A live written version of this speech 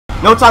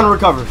No time to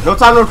recover. No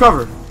time to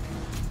recover.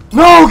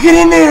 No, get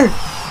in there.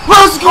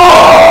 Let's go.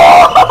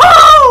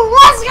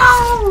 Let's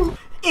go.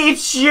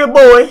 It's your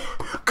boy,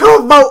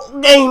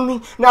 Kvult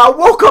Gaming. Now, I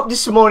woke up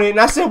this morning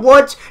and I said,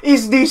 what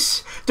is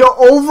this? The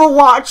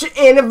Overwatch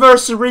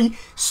anniversary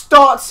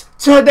starts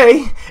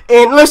today.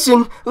 And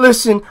listen,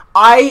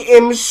 I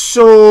am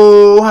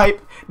so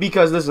hyped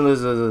because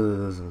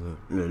listen.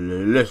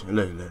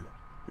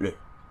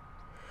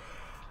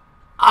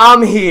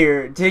 I'm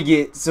here to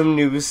get some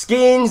new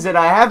skins that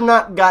I have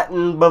not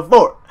gotten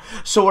before.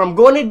 So what I'm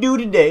going to do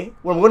today,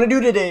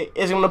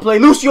 is I'm going to play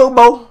Lucio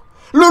Bo.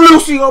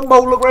 Lucio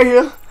Bo, look right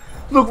here.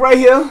 Look right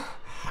here.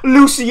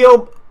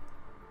 Lucio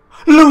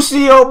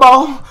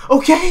Bo,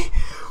 okay?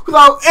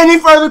 Without any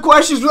further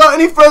questions, without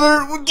any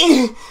further...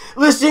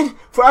 Listen,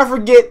 before I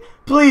forget,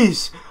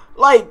 please,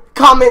 like,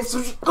 comment,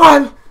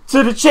 subscribe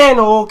to the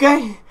channel,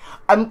 okay?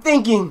 I'm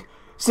thinking,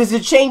 since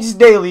it changes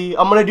daily,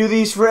 I'm going to do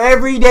these for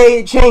every day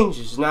it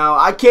changes. Now,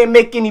 I can't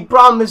make any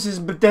promises,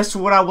 but that's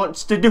what I want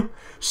to do.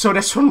 So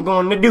that's what I'm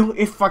going to do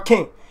if I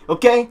can,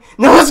 okay?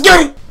 Now let's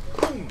get it!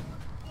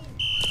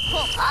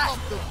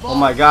 Oh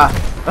my god.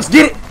 Let's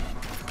get it!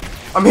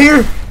 I'm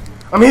here!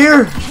 I'm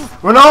here!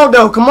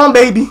 Ronaldo, come on,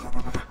 baby!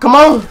 Come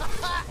on!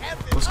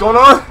 What's going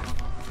on?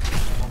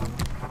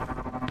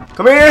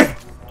 Come here!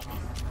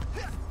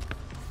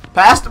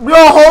 Pass the... Yo,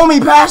 homie,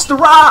 pass the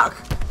rock!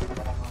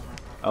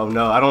 Oh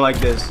no, I don't like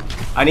this.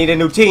 I need a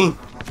new team.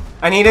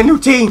 I need a new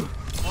team.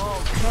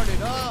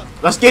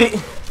 Let's get it.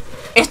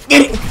 Let's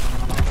get it.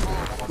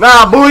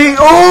 Nah, boy.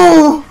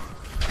 Oh!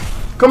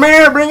 Come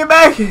here, bring it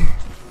back.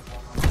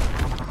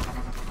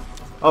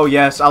 Oh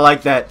yes, I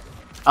like that.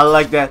 I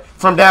like that.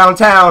 From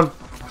downtown.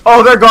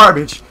 Oh, they're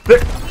garbage.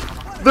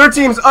 Their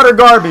team's utter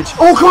garbage.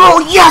 Oh, come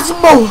on. Yes,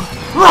 boy.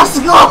 Let's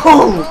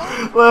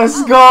go.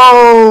 Let's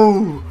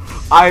go.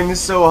 I'm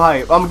so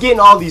hyped. I'm getting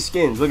all these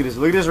skins. Look at this.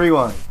 Look at this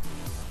rewind.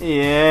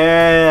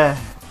 Yeah.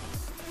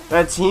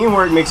 That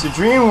teamwork makes the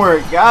dream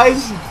work,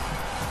 guys.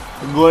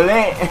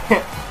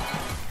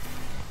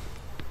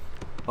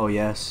 Oh,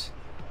 yes.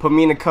 Put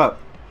me in a cup.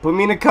 Put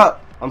me in a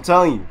cup. I'm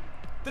telling you.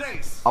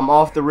 I'm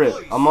off the rip.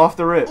 I'm off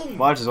the rip.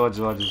 Watch this, watch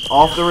this, watch this.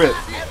 Off the rip.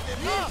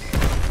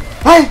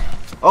 Hey!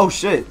 Oh,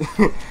 shit.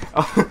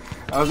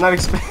 I was not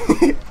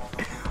expecting.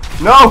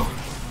 No!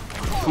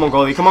 Come on,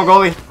 goalie. Come on,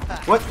 goalie.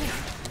 What?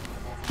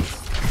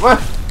 What?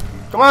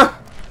 Come on.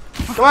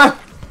 Come on.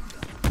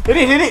 Hit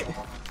it, hit it.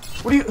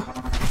 What are you?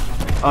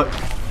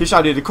 He's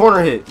trying to do the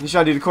corner hit. He's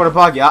trying to do the corner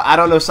pocket. I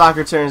don't know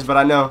soccer terms, but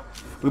I know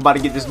we about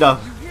to get this done.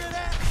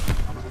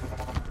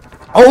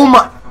 Oh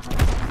my!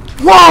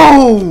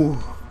 Whoa!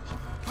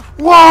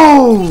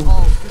 Whoa!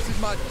 Oh, this is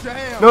my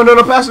jam.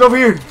 No, pass it over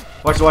here.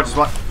 Watch this, watch this,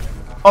 watch.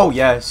 Oh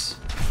yes.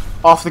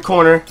 Off the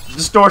corner.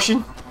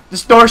 Distortion.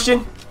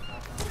 Distortion.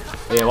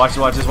 Yeah, watch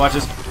this, watch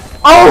this.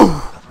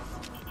 Oh!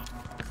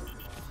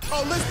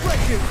 Oh, let's break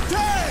it.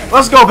 Damn.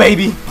 Let's go,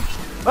 baby.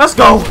 Let's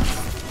go.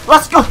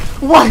 Let's go.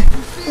 What?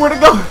 Where'd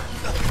it go?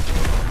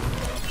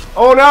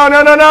 Oh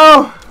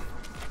no.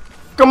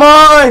 Come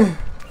on.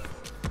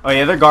 Oh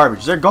yeah, they're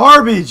garbage. They're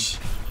garbage.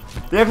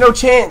 They have no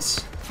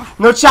chance.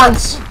 No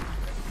chance.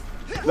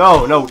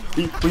 No. No.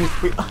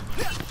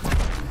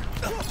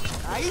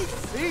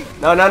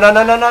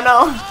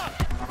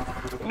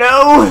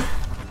 No.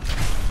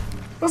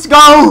 Let's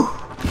go.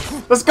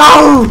 Let's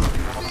go.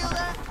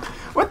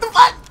 What the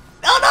fuck?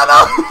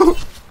 No.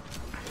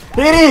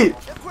 Hit it.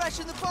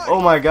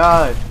 Oh my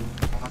god.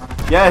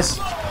 Yes.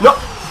 No.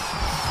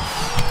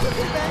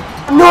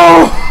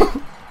 No.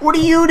 What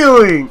are you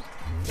doing?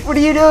 What are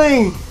you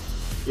doing?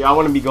 Yeah, I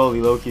want to be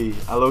goalie, low-key.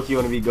 I low-key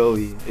want to be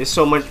goalie. It's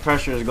so much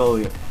pressure as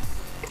goalie.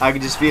 I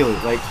could just feel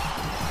it. Like,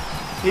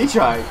 he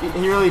tried.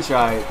 He really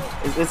tried.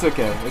 It's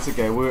okay. It's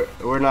okay.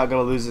 We're not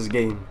gonna lose this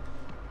game.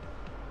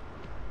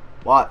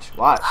 Watch.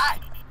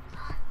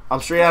 I'm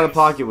straight out of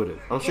pocket with it.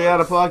 I'm straight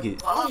out of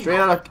pocket. Straight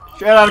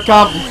out of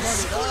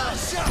confidence.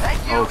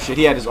 Oh shit,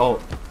 he had his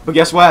ult. But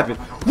guess what happened?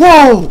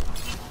 Whoa!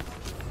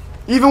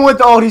 Even with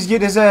the ult, he's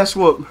getting his ass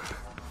whooped.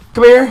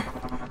 Come here.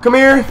 Come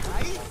here.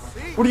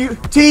 What are you?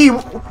 T!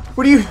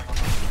 What are you?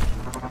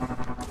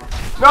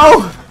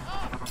 No!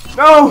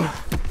 No!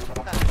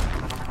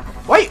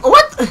 Wait,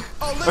 what?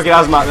 Okay, that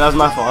was my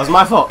fault. That was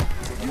my fault.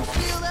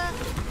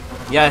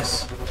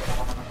 Yes.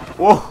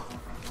 Whoa.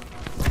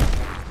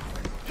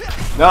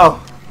 No.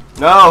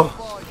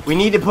 We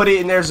need to put it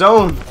in their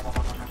zone.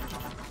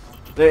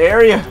 Their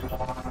area.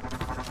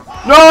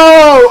 No!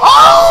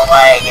 Oh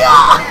my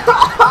god!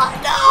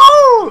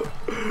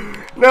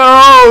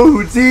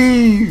 No!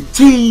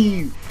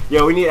 Team!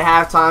 Yo, we need a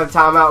halftime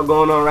timeout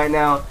going on right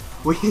now.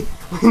 We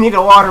need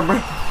a water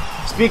break.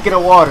 Speaking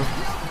of water,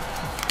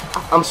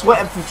 I'm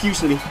sweating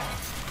profusely.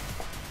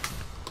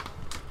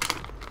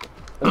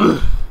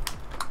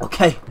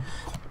 Okay.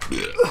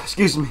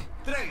 Excuse me.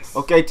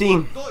 Okay,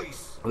 team.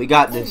 We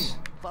got this.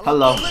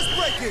 Hello.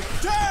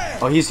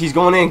 Oh, he's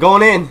going in. Oh,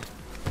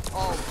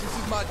 this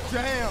is my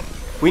jam.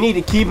 We need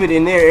to keep it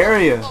in their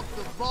area.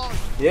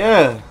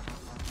 Yeah.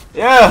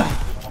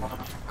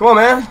 Come on,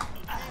 man.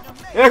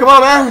 Yeah, come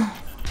on, man.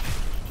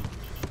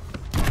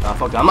 Oh,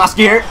 fuck that. I'm not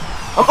scared.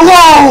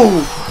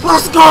 Whoa!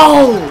 Let's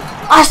go!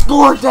 I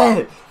scored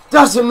that.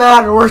 Doesn't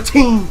matter. We're a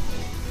team.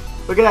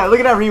 Look at that. Look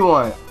at that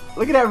rewind.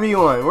 Look at that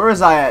rewind. Where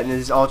was I at in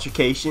this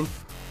altercation?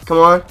 Come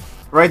on.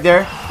 Right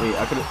there. Wait,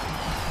 I could've.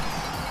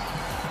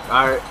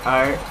 Alright,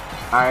 alright.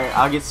 Alright,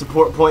 I'll get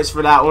support points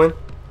for that one.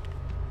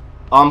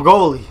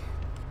 Goalie.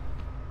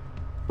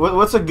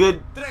 What's a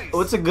good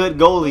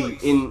goalie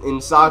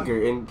in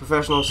soccer, in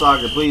professional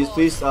soccer? Please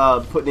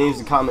put names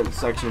in the comment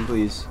section,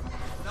 please.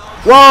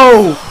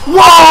 Whoa!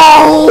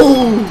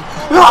 Whoa!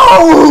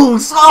 No!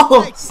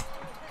 Sauce!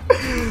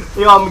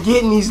 Yo, I'm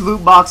getting these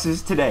loot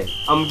boxes today.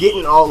 I'm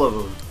getting all of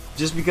them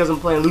just because I'm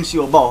playing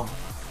Lucio ball.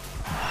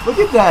 Look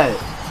at that!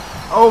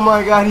 Oh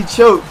my God, he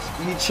choked.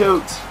 He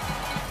choked.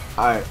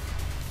 All right,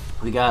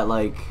 we got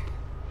like.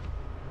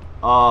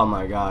 Oh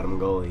my God, I'm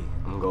goalie.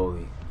 I'm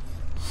goalie.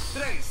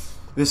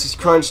 This is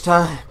crunch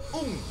time.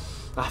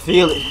 I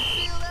feel it.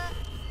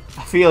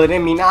 I feel it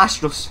in me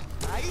nostrils.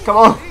 Come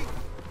on.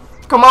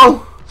 Come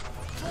on.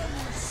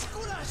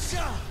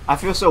 I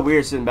feel so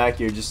weird sitting back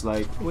here just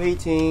like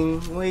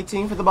waiting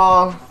for the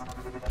ball.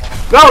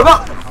 No,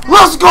 no.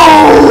 Let's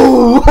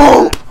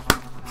go.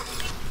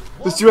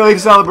 It's too early to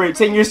celebrate.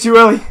 10 years too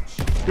early.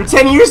 You're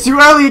 10 years too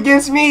early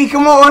against me.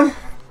 Come on.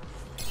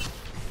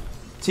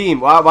 Team,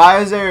 why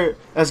is there...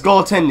 That's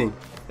goaltending.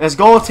 That's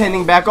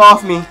goaltending. Back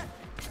off me.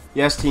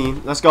 Yes,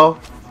 team. Let's go.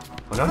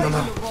 Oh, no, no,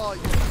 no.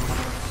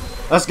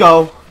 Let's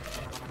go.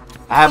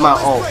 I have my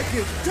ult.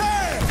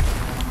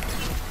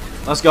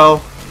 Let's go.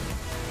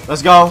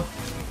 Let's go.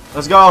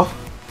 Let's go.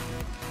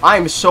 I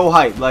am so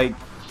hyped. Like,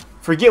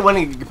 forget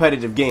winning a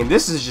competitive game.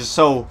 This is just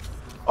so...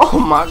 Oh,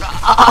 my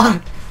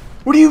God.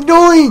 What are you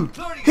doing?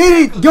 Hit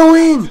it. Go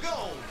in.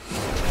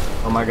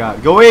 Oh, my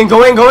God. Go in.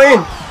 Go in. Go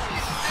in.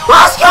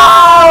 Let's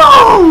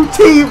go!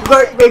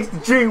 Teamwork makes the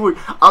dream work.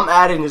 I'm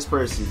adding this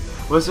person.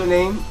 What's her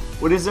name?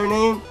 What is their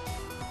name?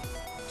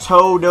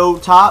 Todo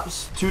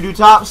Tops? Todo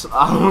Tops?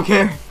 I don't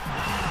care.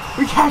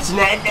 We're catching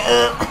that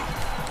up.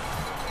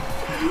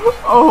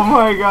 Oh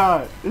my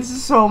God. This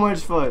is so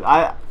much fun.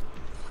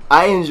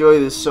 I enjoy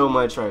this so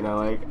much right now.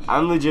 Like,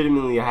 I'm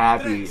legitimately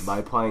happy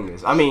by playing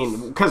this. I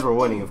mean, because we're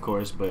winning, of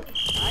course, but...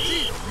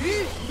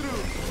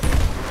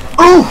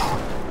 Oh!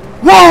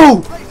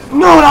 Whoa!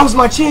 No, that was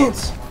my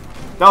chance.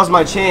 That was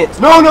my chance.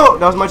 No, no,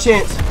 that was my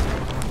chance.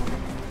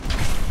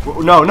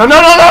 No, no, no, no, no, no,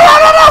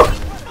 no, no,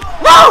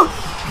 no!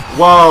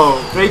 Whoa,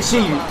 they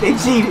cheated. They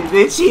cheated.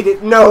 They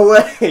cheated. No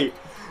way.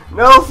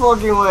 No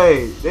fucking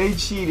way. They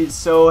cheated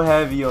so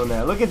heavy on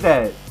that. Look at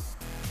that.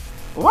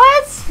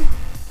 What?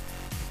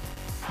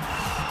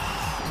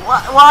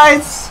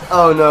 What?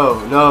 Oh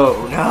no,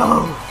 no,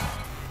 no.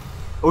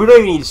 We don't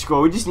even need to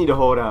score. We just need to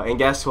hold out. And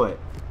guess what?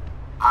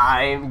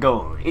 I'm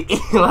going.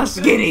 Let's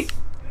get it.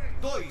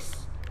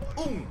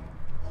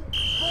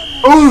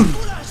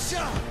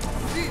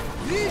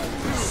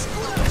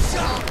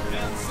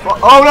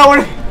 Oh no!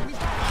 We're...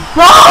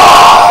 No!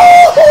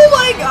 Oh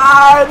my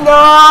God!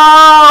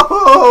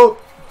 No!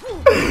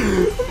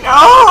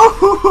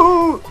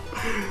 No!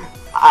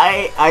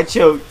 I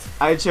choked.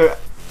 I choked.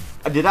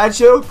 Did I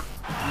choke?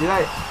 Did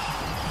I?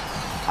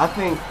 I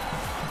think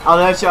I'll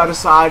let y'all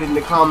decide in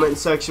the comment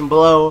section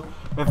below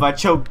if I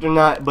choked or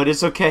not. But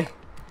it's okay.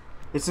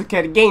 It's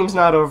okay. The game's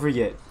not over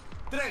yet.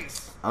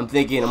 I'm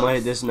thinking I'm gonna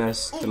hit this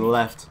mess to the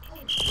left.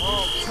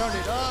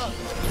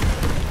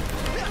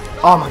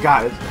 Oh my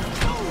God.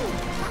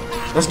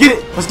 Let's get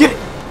it. Let's get it.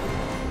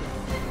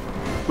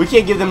 We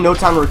can't give them no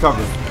time to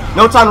recover.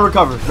 No time to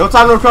recover. No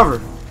time to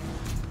recover.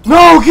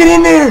 No, get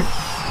in there.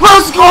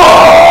 Let's go.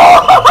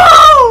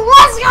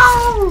 Let's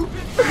go.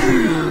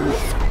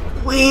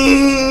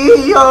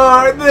 We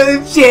are the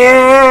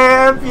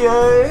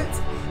champions.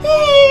 We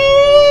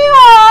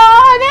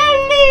are the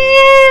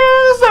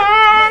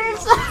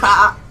losers.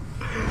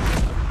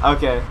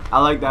 Okay, I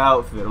like the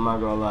outfit, I'm not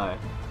gonna lie.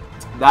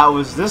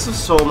 This is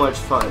so much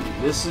fun.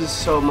 This is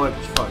so much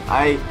fun.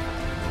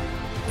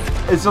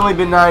 It's only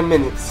been 9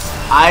 minutes.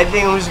 I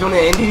think I'm just gonna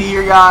end it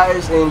here,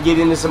 guys, and get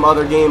into some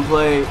other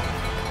gameplay.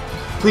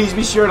 Please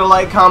be sure to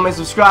like, comment,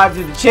 subscribe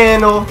to the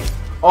channel.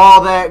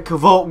 All that,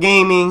 Kvult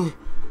Gaming.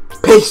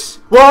 Peace.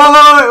 Whoa,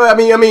 I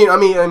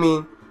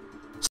mean.